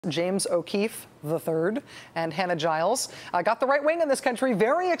James O'Keefe III and Hannah Giles got the right wing in this country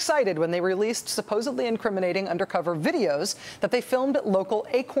very excited when they released supposedly incriminating undercover videos that they filmed at local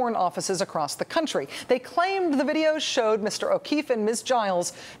ACORN offices across the country. They claimed the videos showed Mr. O'Keefe and Ms.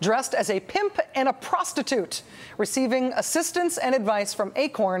 Giles dressed as a pimp and a prostitute, receiving assistance and advice from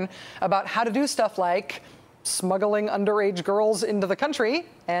ACORN about how to do stuff like smuggling underage girls into the country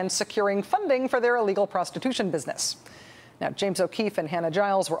and securing funding for their illegal prostitution business. Now, James O'Keefe and Hannah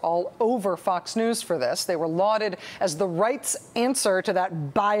Giles were all over Fox News for this. They were lauded as the right's answer to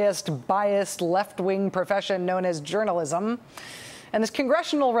that biased left-wing profession known as journalism. And this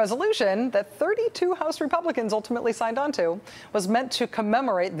congressional resolution that 32 House Republicans ultimately signed onto was meant to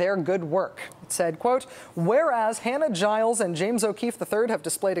commemorate their good work. It said, quote, whereas Hannah Giles and James O'Keefe III have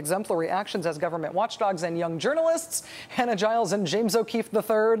displayed exemplary actions as government watchdogs and young journalists, Hannah Giles and James O'Keefe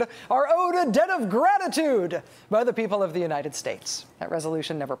III are owed a debt of gratitude by the people of the United States. That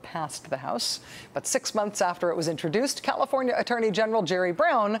resolution never passed the House, but 6 months after it was introduced, California Attorney General Jerry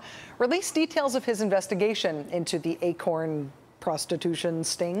Brown released details of his investigation into the ACORN prostitution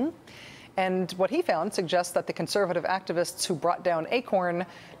sting. And what he found suggests that the conservative activists who brought down ACORN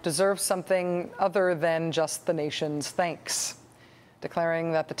deserve something other than just the nation's thanks,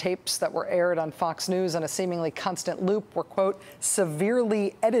 declaring that the tapes that were aired on Fox News on a seemingly constant loop were, quote,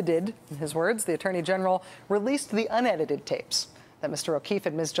 severely edited. In his words, the Attorney General released the unedited tapes that Mr. O'Keefe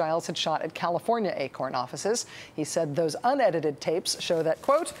and Ms. Giles had shot at California ACORN offices. He said those unedited tapes show that,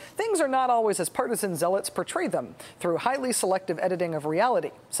 quote, things are not always as partisan zealots portray them through highly selective editing of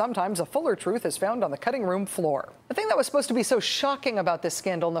reality. Sometimes a fuller truth is found on the cutting room floor. The thing that was supposed to be so shocking about this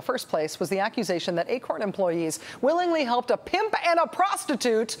scandal in the first place was the accusation that ACORN employees willingly helped a pimp and a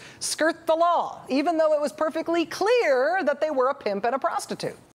prostitute skirt the law, even though it was perfectly clear that they were a pimp and a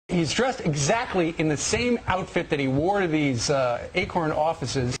prostitute. He's dressed exactly in the same outfit that he wore to these ACORN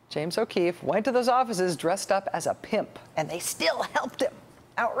offices. James O'Keefe went to those offices dressed up as a pimp, and they still helped him.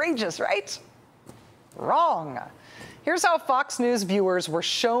 Outrageous, right? Wrong. Here's how Fox News viewers were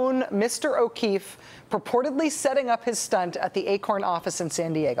shown Mr. O'Keefe purportedly setting up his stunt at the ACORN office in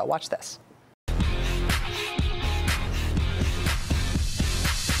San Diego. Watch this. I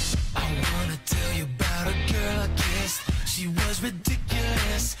wanna tell you about a girl I kissed. She was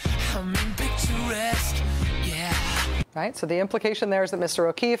ridiculous, I mean picturesque, yeah. Right, so the implication there is that Mr.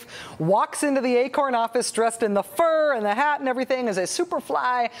 O'Keefe walks into the ACORN office dressed in the fur and the hat and everything as a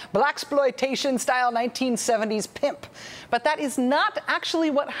superfly, blaxploitation-style 1970s pimp. But that is not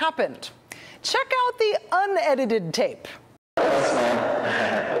actually what happened. Check out the unedited tape. Thanks,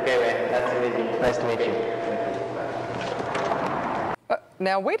 man. Okay, man. Nice to meet you. Nice to meet you.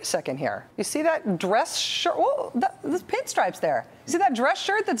 Now, wait a second here. You see that dress shirt? Whoa, the pinstripes there. You see that dress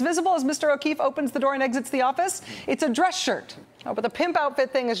shirt that's visible as Mr. O'Keefe opens the door and exits the office? It's a dress shirt. Oh, but the pimp outfit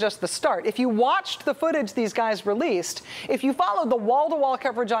thing is just the start. If you watched the footage these guys released, if you followed the wall-to-wall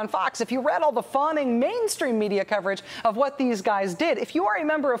coverage on Fox, if you read all the fawning mainstream media coverage of what these guys did, if you are a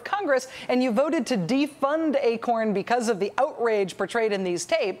member of Congress and you voted to defund ACORN because of the outrage portrayed in these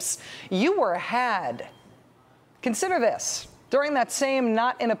tapes, you were had. Consider this. During that same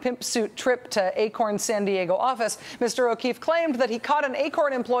not-in-a-pimp suit trip to ACORN's San Diego office, Mr. O'Keefe claimed that he caught an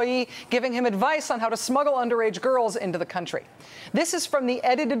ACORN employee giving him advice on how to smuggle underage girls into the country. This is from the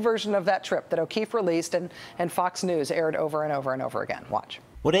edited version of that trip that O'Keefe released and Fox News aired over and over and over again. Watch.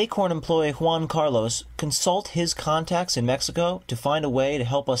 Would ACORN employee Juan Carlos consult his contacts in Mexico to find a way to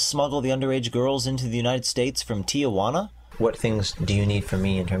help us smuggle the underage girls into the United States from Tijuana? What things do you need from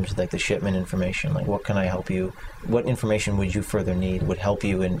me in terms of like the shipment information? Like what can I help you? What information would you further need, would help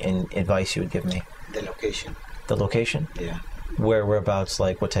you in advice you would give me? The location. The location? Yeah. Whereabouts,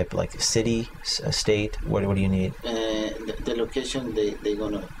 like what type, like city, state? What do you need? The location, they're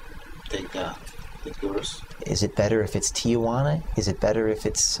going to take the girls. Is it better if it's Tijuana? Is it better if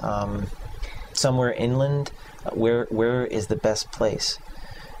it's somewhere inland? Where is the best place?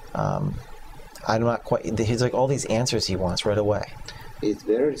 I'm not quite. He's like all these answers he wants right away. It's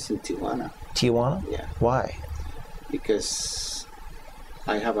better in Tijuana. Tijuana? Yeah. Why? Because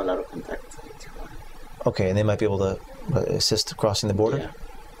I have a lot of contacts in Tijuana. Okay, and they might be able to assist crossing the border? Yeah.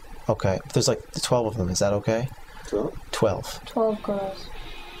 Okay. There's like 12 of them. Is that okay? 12? 12. 12 girls.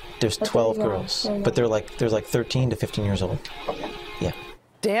 There's 12 girls. But there's like 13 to 15 years old. Okay. Yeah.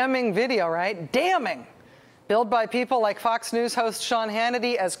 Damning video, right? Damning. Billed by people like Fox News host Sean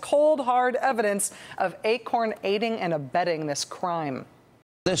Hannity as cold, hard evidence of ACORN aiding and abetting this crime.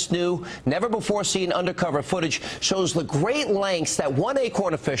 This new, never-before-seen undercover footage shows the great lengths that one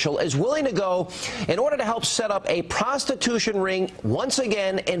ACORN official is willing to go in order to help set up a prostitution ring, once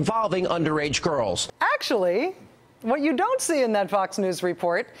again involving underage girls. Actually, What you don't see in that Fox News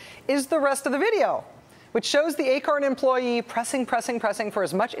report is the rest of the video, which shows the ACORN employee pressing for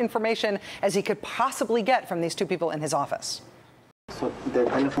as much information as he could possibly get from these two people in his office. So the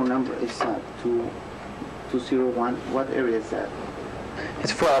telephone number is 201. What area is that?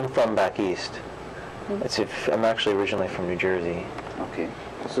 I'm from back east. I'm actually originally from New Jersey. Okay.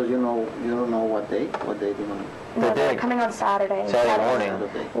 So you don't know what day they're gonna. No, they're coming on Saturday. Saturday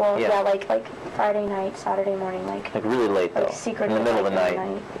morning. Well, yeah, like Friday night, Saturday morning, like really late though. Like secret in the middle of the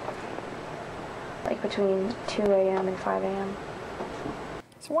night. Like between 2 a.m. and 5 a.m.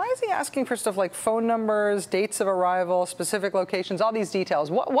 So why is he asking for stuff like phone numbers, dates of arrival, specific locations, all these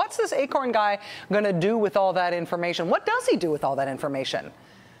details? What's this ACORN guy going to do with all that information? What does he do with all that information?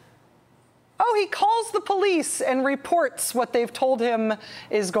 Oh, he calls the police and reports what they've told him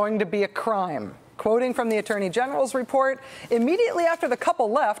is going to be a crime. Quoting from the Attorney General's report, immediately after the couple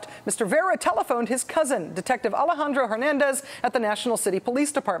left, Mr. Vera telephoned his cousin, Detective Alejandro Hernandez, at the National City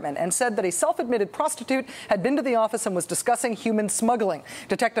Police Department and said that a self-admitted prostitute had been to the office and was discussing human smuggling.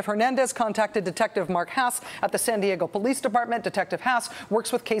 Detective Hernandez contacted Detective Mark Haas at the San Diego Police Department. Detective Haas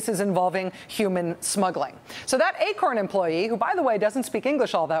works with cases involving human smuggling. So that ACORN employee, who, by the way, doesn't speak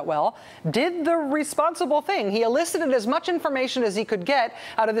English all that well, did the responsible thing. He elicited as much information as he could get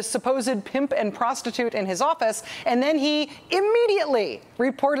out of this supposed pimp and prostitute in his office, and then he immediately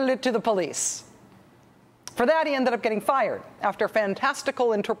reported it to the police. For that, he ended up getting fired after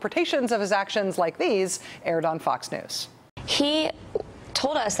fantastical interpretations of his actions like these aired on Fox News. He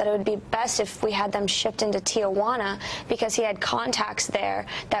told us that it would be best if we had them shipped into Tijuana because he had contacts there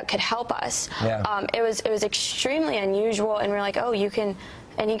that could help us. Yeah. It was extremely unusual, and we're like, oh, you can.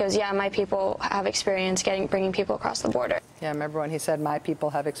 And he goes, yeah, my people have experience bringing people across the border. Yeah, remember when he said, my people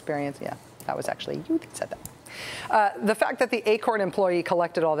have experience? Yeah, that was actually you that said that. The fact that the ACORN employee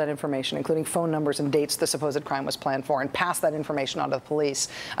collected all that information, including phone numbers and dates the supposed crime was planned for, and passed that information on to the police,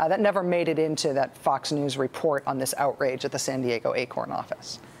 that never made it into that Fox News report on this outrage at the San Diego ACORN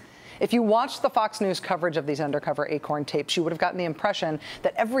office. If you watched the Fox News coverage of these undercover ACORN tapes, you would have gotten the impression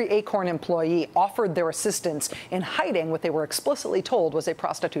that every ACORN employee offered their assistance in hiding what they were explicitly told was a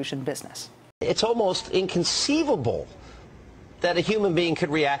prostitution business. It's almost inconceivable that a human being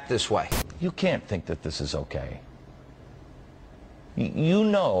could react this way. You can't think that this is okay. You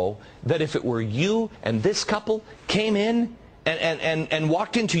know that if it were you and this couple came in and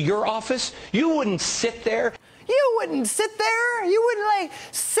walked into your office, you wouldn't sit there. You wouldn't sit there. You wouldn't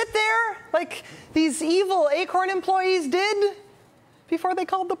sit there like these evil ACORN employees did before they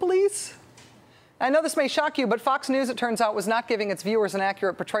called the police. I know this may shock you, but Fox News, it turns out, was not giving its viewers an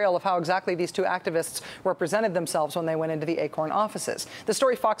accurate portrayal of how exactly these two activists represented themselves when they went into the ACORN offices. The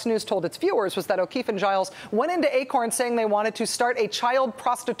story Fox News told its viewers was that O'Keefe and Giles went into ACORN saying they wanted to start a child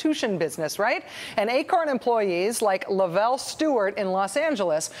prostitution business, right? And ACORN employees like Lavelle Stewart in Los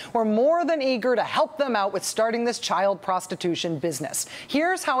Angeles were more than eager to help them out with starting this child prostitution business.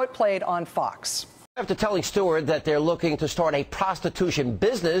 Here's how it played on Fox. After telling Stewart that they're looking to start a prostitution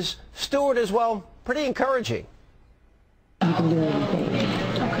business, Stewart is, well, pretty encouraging. You can do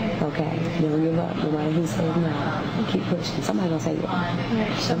anything. Okay. Never give up. No matter who says no. Keep pushing. Somebody's going to say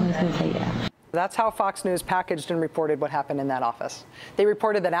yeah. Somebody's going to say yeah. That's how Fox News packaged and reported what happened in that office. They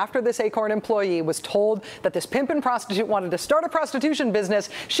reported that after this ACORN employee was told that this pimp and prostitute wanted to start a prostitution business,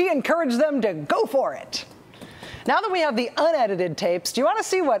 she encouraged them to go for it. Now that we have the unedited tapes, do you want to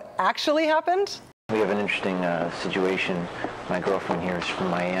see what actually happened? We have an interesting situation. My girlfriend here is from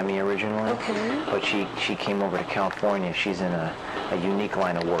Miami originally, but she came over to California. She's in a unique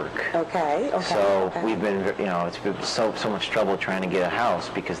line of work. So we've been, it's been so much trouble trying to get a house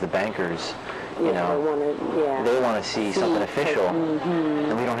because the bankers, they want to see something official,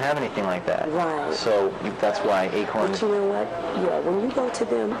 and we don't have anything like that. Right. So that's why ACORN. But you know what? Yeah, when you go to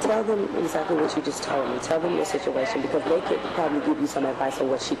them, tell them exactly what you just told me. Tell them your situation because they could probably give you some advice on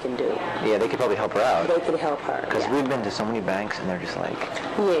what she can do. Yeah, they could probably help her out. They could help her. Because we've been to so many banks, and they're just like,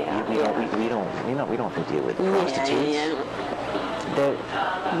 we don't have to deal with prostitutes. You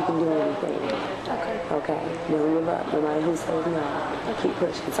can do anything. Okay. Never give up. No matter who says no. Keep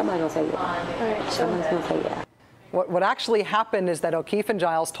pushing. Somebody's going to say yeah. Somebody's going to say yeah. What actually happened is that O'Keefe and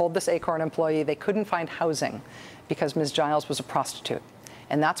Giles told this ACORN employee they couldn't find housing because Ms. Giles was a prostitute.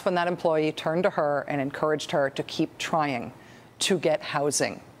 And that's when that employee turned to her and encouraged her to keep trying to get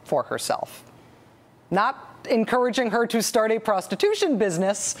housing for herself. Not encouraging her to start a prostitution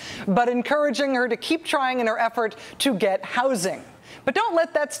business, but encouraging her to keep trying in her effort to get housing. But don't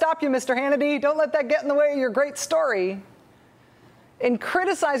let that stop you, Mr. Hannity. Don't let that get in the way of your great story. In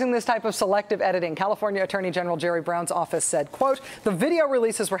criticizing this type of selective editing, California Attorney General Jerry Brown's office said, quote, the video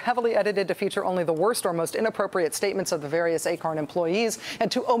releases were heavily edited to feature only the worst or most inappropriate statements of the various ACORN employees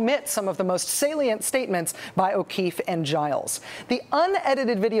and to omit some of the most salient statements by O'Keefe and Giles. The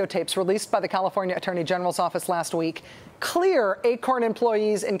unedited videotapes released by the California Attorney General's office last week clear ACORN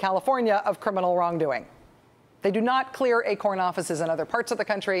employees in California of criminal wrongdoing. They do not clear ACORN offices in other parts of the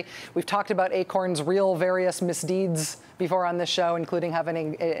country. We've talked about ACORN's real various misdeeds before on this show, including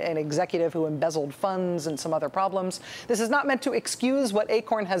having an executive who embezzled funds and some other problems. This is not meant to excuse what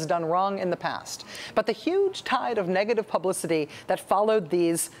ACORN has done wrong in the past. But the huge tide of negative publicity that followed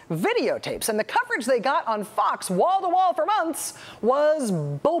these videotapes and the coverage they got on Fox wall to wall for months was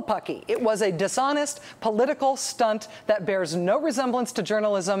bullpucky. It was a dishonest political stunt that bears no resemblance to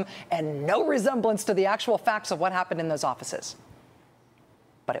journalism and no resemblance to the actual facts of what happened in those offices.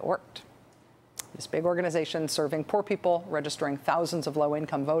 But it worked. This big organization serving poor people, registering thousands of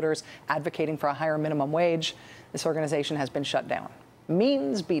low-income voters, advocating for a higher minimum wage, this organization has been shut down.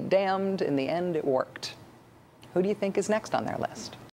 Means be damned, in the end it worked. Who do you think is next on their list?